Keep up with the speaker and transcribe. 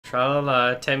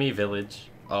Tra-la-la, Temmie Village.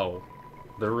 Oh.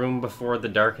 The room before the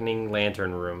darkening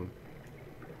lantern room.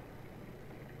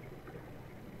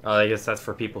 Oh, I guess that's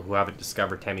for people who haven't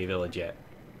discovered Temmie Village yet.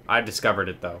 I've discovered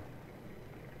it, though.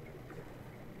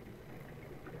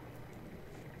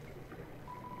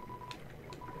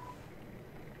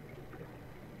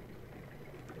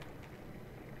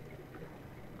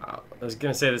 I was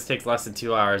gonna say this takes less than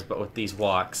 2 hours, but with these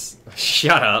walks...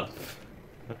 Shut up!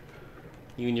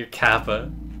 You and your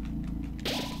kappa.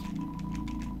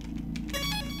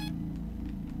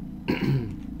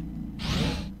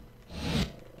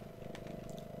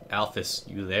 Alphys,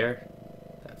 you there?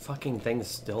 That fucking thing's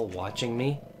still watching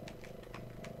me?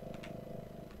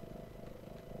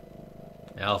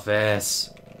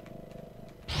 Alphys!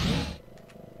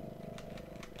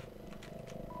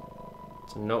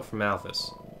 It's a note from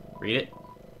Alphys. Read it?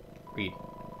 Read.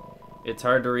 It's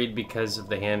hard to read because of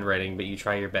the handwriting, but you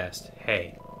try your best.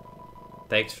 Hey.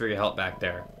 Thanks for your help back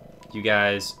there. You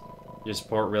guys, your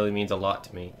support really means a lot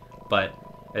to me. But,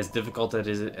 as difficult as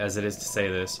it is to say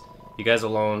this, you guys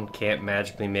alone can't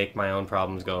magically make my own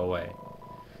problems go away.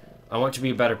 I want to be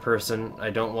a better person. I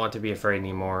don't want to be afraid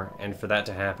anymore. And for that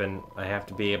to happen, I have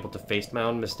to be able to face my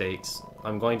own mistakes.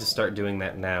 I'm going to start doing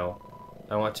that now.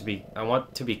 I want to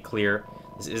be clear.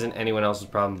 This isn't anyone else's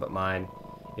problem but mine.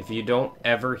 If you don't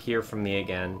ever hear from me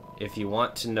again, if you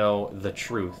want to know the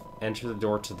truth, enter the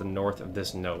door to the north of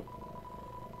this note.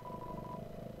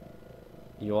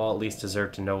 You all at least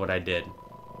deserve to know what I did.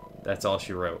 That's all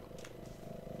she wrote.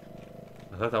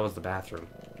 I thought that was the bathroom.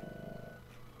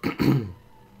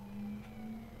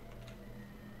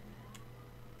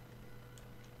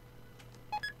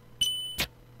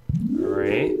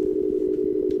 Alright.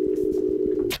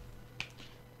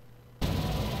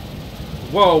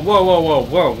 Whoa, whoa, whoa, whoa,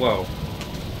 whoa, whoa.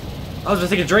 I was gonna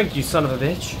take a drink, you son of a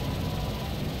bitch.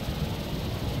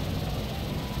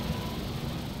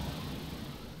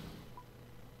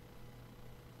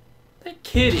 That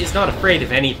kid is not afraid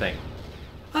of anything.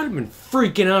 I'd have been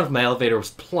freaking out if my elevator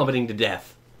was plummeting to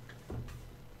death.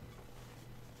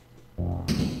 I'm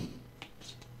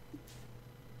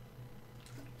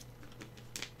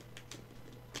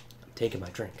taking my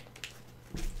drink.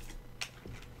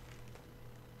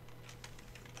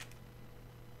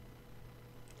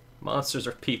 Monsters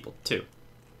are people, too.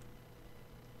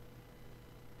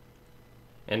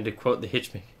 And to quote the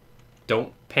Hitchmaker,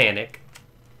 don't panic.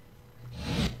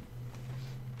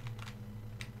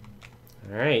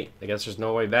 Alright, I guess there's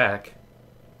no way back.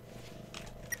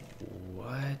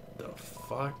 What the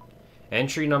fuck?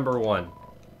 Entry number 1.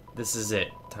 This is it.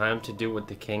 Time to do what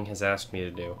the king has asked me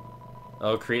to do. I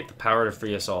will create the power to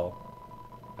free us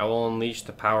all. I will unleash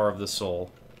the power of the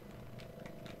soul.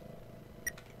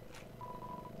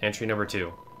 Entry number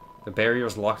 2. The barrier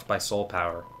is locked by soul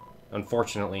power.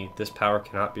 Unfortunately, this power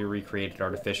cannot be recreated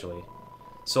artificially.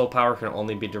 Soul power can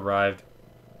only be derived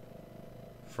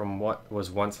from what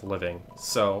was once living.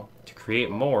 So, to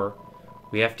create more,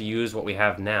 we have to use what we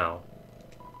have now.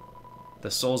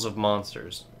 The souls of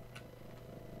monsters.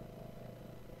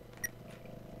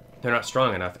 They're not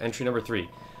strong enough. Entry number 3.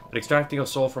 But extracting a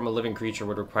soul from a living creature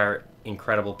would require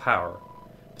incredible power.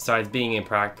 Besides being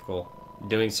impractical,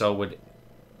 doing so would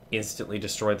instantly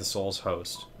destroy the soul's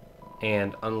host.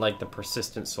 And, unlike the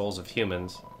persistent souls of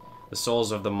humans, the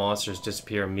souls of the monsters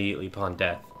disappear immediately upon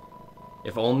death.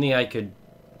 If only I could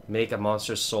make a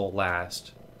monster's soul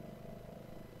last.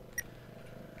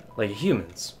 Like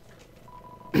humans.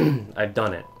 I've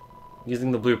done it.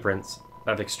 Using the blueprints,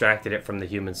 I've extracted it from the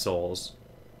human souls.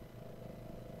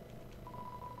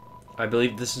 I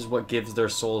believe this is what gives their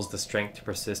souls the strength to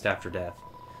persist after death,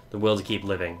 the will to keep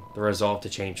living, the resolve to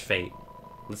change fate.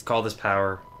 Let's call this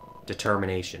power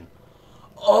determination.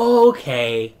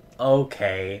 Okay,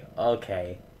 okay,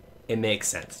 okay. It makes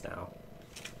sense now.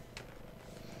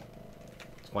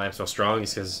 That's why I'm so strong,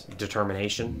 is because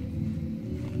determination.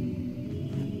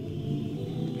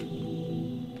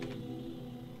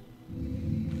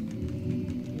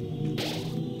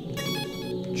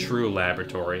 True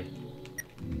laboratory.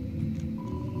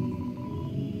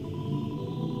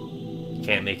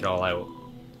 Can't make it all out.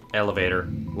 Elevator.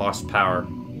 Lost power.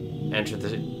 Enter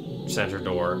the center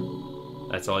door.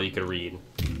 That's all you could read.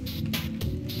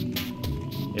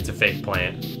 It's a fake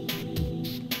plant.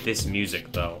 This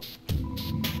music, though.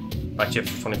 Buy chips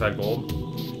for 25 gold.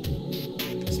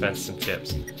 Spent some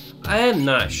chips. I am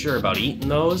not sure about eating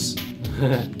those.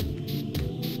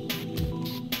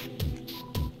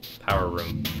 Power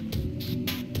room.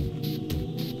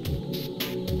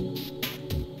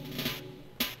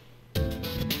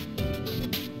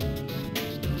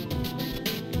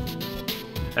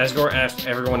 Asgore asked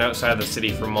everyone outside the city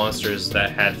for monsters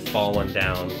that had fallen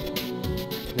down.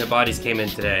 Their bodies came in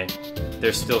today.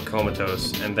 They're still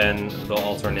comatose, and then they'll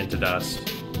all turn into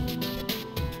dust.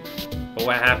 But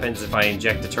what happens if I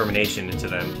inject determination into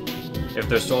them? If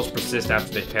their souls persist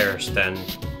after they perish, then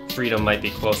freedom might be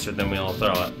closer than we all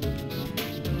thought.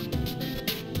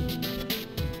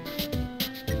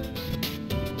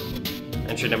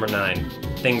 Entry number 9.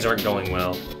 Things aren't going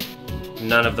well.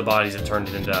 None of the bodies have turned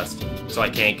into dust, so I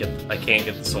can't get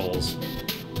the souls.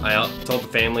 I told the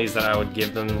families that I would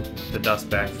give them the dust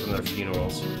back from their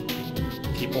funerals.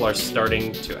 People are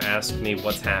starting to ask me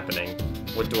what's happening.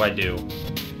 What do I do?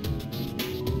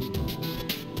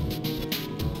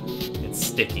 It's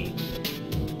sticky.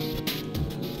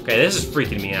 Okay, this is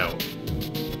freaking me out.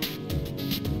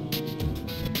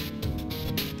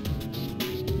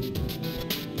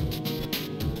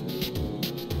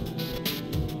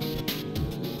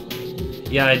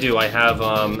 Yeah, I do. I have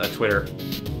a Twitter.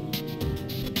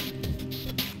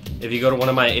 If you go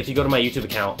to my YouTube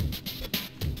account.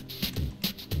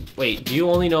 Wait, do you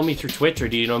only know me through Twitch or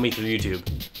do you know me through YouTube?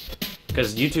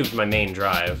 Because YouTube's my main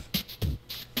drive.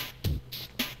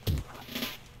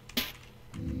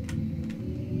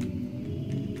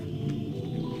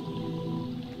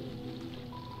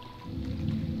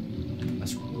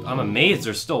 I'm amazed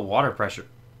there's still water pressure.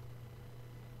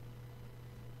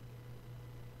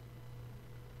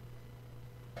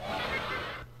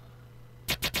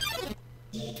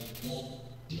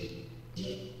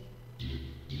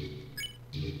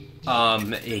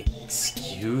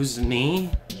 Excuse me?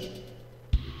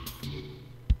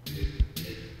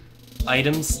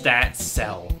 Item stat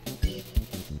cell.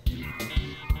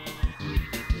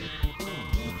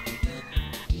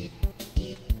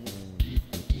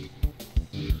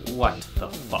 What the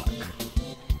fuck?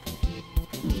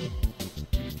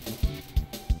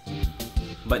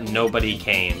 But nobody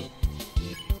came.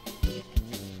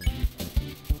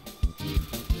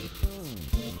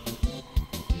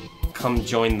 Come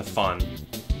join the fun.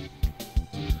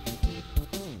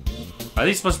 Are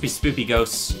these supposed to be spoopy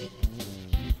ghosts?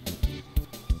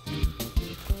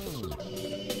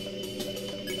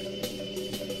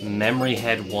 Memory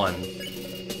Head 1.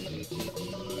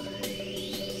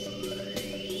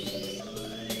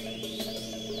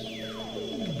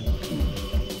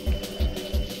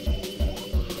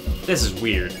 This is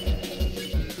weird.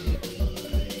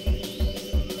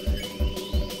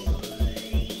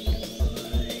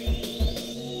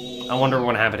 I wonder what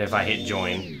would happen if I hit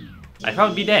join. I'd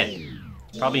probably be dead.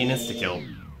 Probably an insta-kill.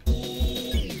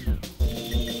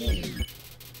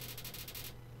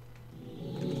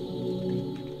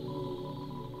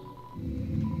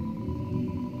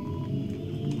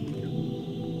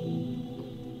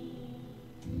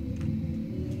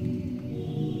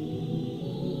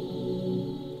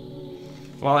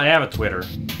 Well, I have a Twitter.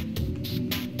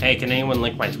 Hey, can anyone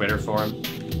link my Twitter for him?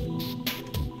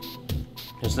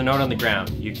 There's a note on the ground.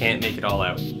 You can't make it all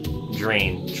out.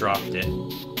 Drain dropped it.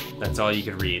 That's all you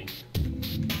could read.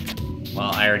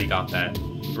 Well, I already got that.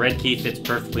 The red key fits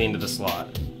perfectly into the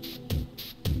slot.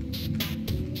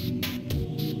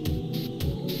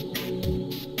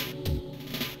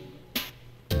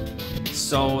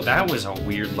 So, that was a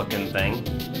weird looking thing.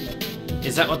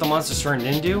 Is that what the monsters turned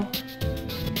into?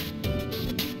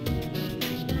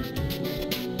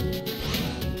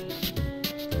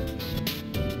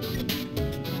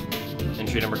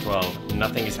 Entry number 12.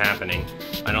 Nothing is happening.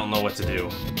 I don't know what to do.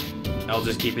 I'll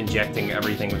just keep injecting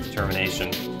everything with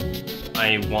determination.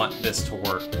 I want this to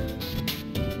work.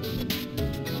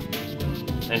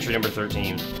 Entry number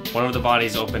 13. One of the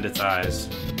bodies opened its eyes.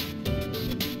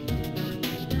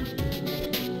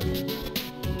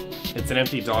 It's an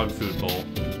empty dog food bowl.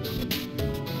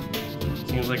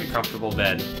 Seems like a comfortable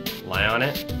bed. Lie on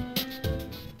it.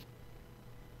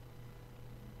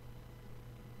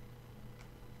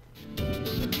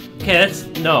 Okay,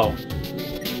 no.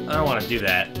 I don't want to do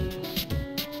that.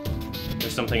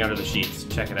 There's something under the sheets.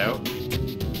 Check it out.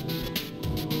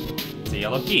 It's a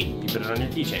yellow key. You put it on your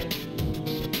keychain.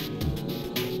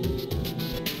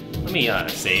 Let me,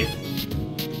 save.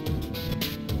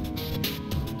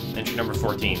 Entry number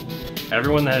 14.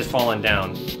 Everyone that has fallen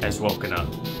down has woken up.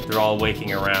 They're all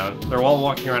waking around. They're all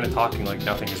walking around and talking like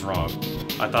nothing is wrong.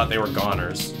 I thought they were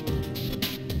goners.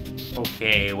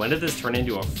 Okay, when did this turn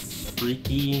into a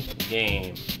freaky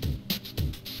game?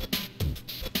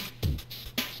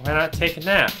 Why not take a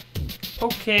nap?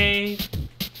 Okay.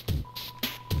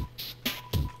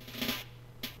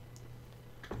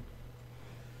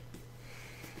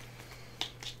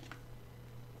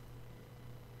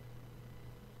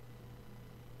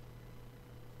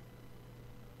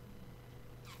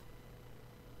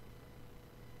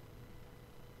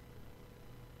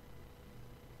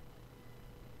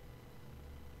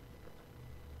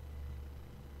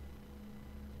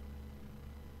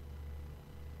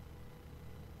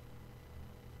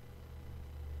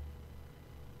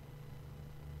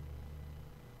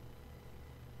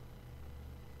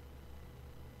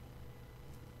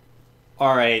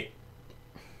 Alright.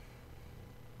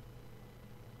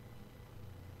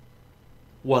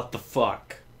 What the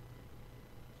fuck?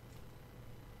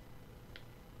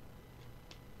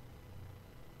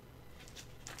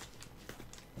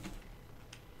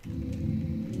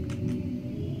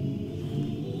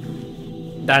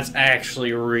 That's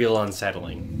actually real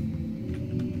unsettling.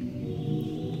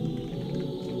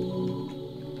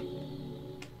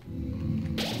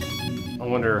 I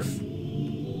wonder if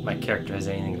my character has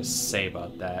anything to say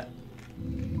about that.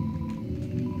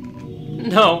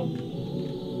 No.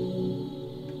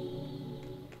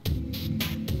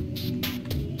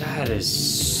 That is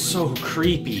so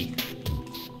creepy.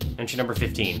 Entry number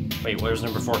 15. Wait, where's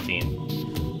number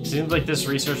 14? Seems like this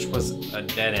research was a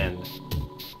dead end.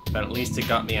 But at least it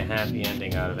got me a happy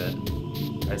ending out of it.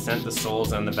 I sent the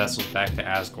souls and the vessels back to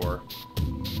Asgore.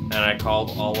 And I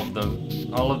called all of the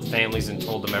families and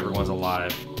told them everyone's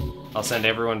alive. I'll send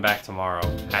everyone back tomorrow.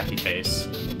 Happy face.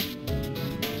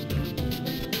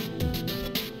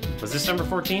 Was this number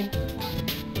 14?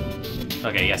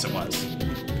 Okay, yes it was.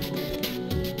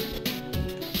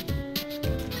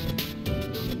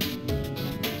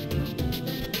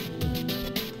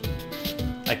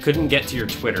 I couldn't get to your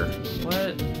Twitter.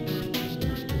 What?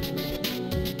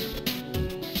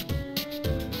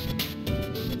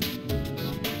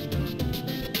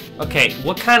 Okay,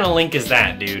 what kind of link is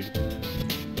that, dude?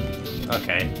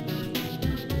 Okay.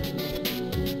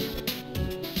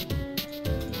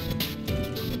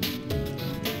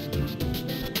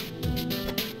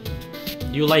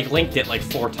 You, like, linked it, like,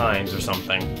 4 times or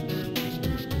something.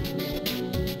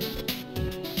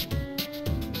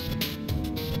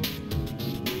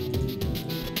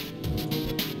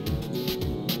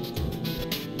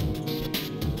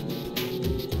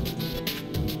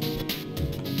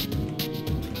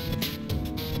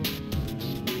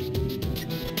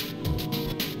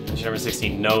 Number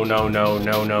 16. No, no, no,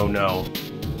 no, no, no.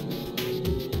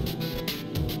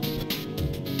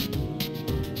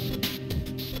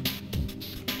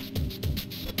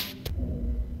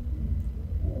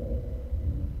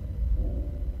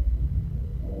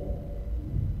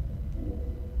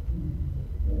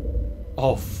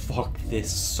 Oh, fuck this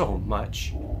so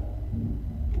much.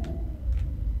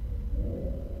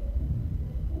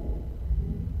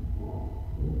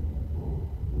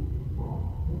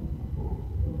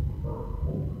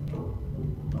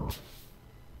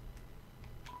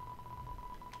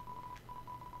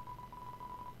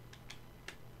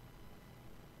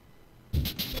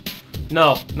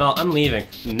 No, no, I'm leaving.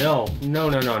 No, no,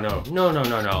 no, no, no, no, no,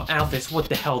 no, no. Alphys, what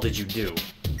the hell did you do?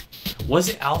 Was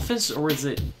it Alphys, or is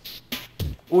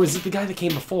it the guy that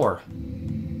came before?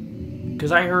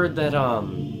 Because I heard that,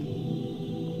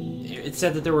 it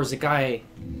said that there was a guy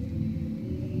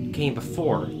who came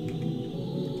before.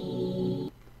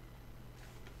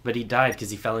 But he died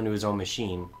because he fell into his own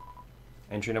machine.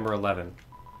 Entry number 11.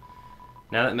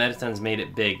 Now that Medicine's made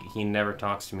it big, he never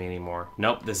talks to me anymore.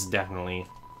 Nope, this is definitely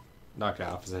Dr.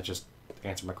 Alphys. That just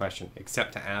answered my question.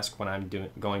 Except to ask when I'm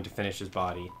going to finish his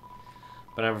body.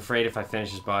 But I'm afraid if I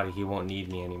finish his body, he won't need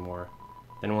me anymore.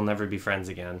 Then we'll never be friends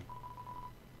again.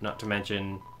 Not to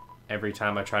mention, every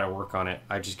time I try to work on it,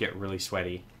 I just get really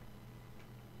sweaty.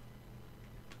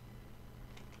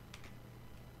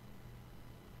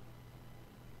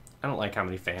 I don't like how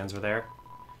many fans were there.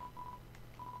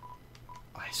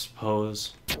 I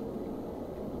suppose.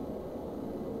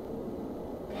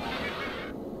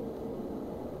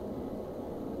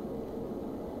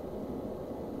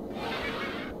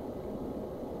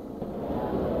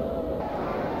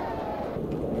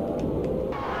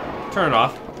 Turn it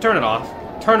off. Turn it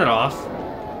off. Turn it off.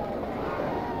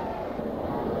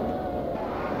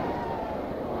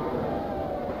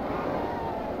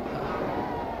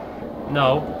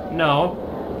 No. No.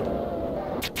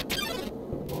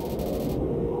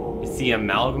 It's the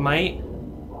amalgamite.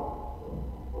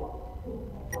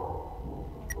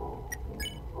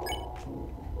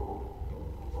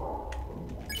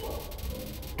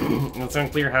 It's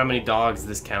unclear how many dogs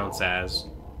this counts as.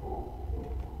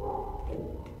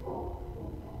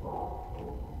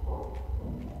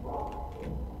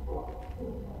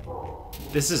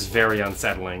 This is very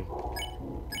unsettling.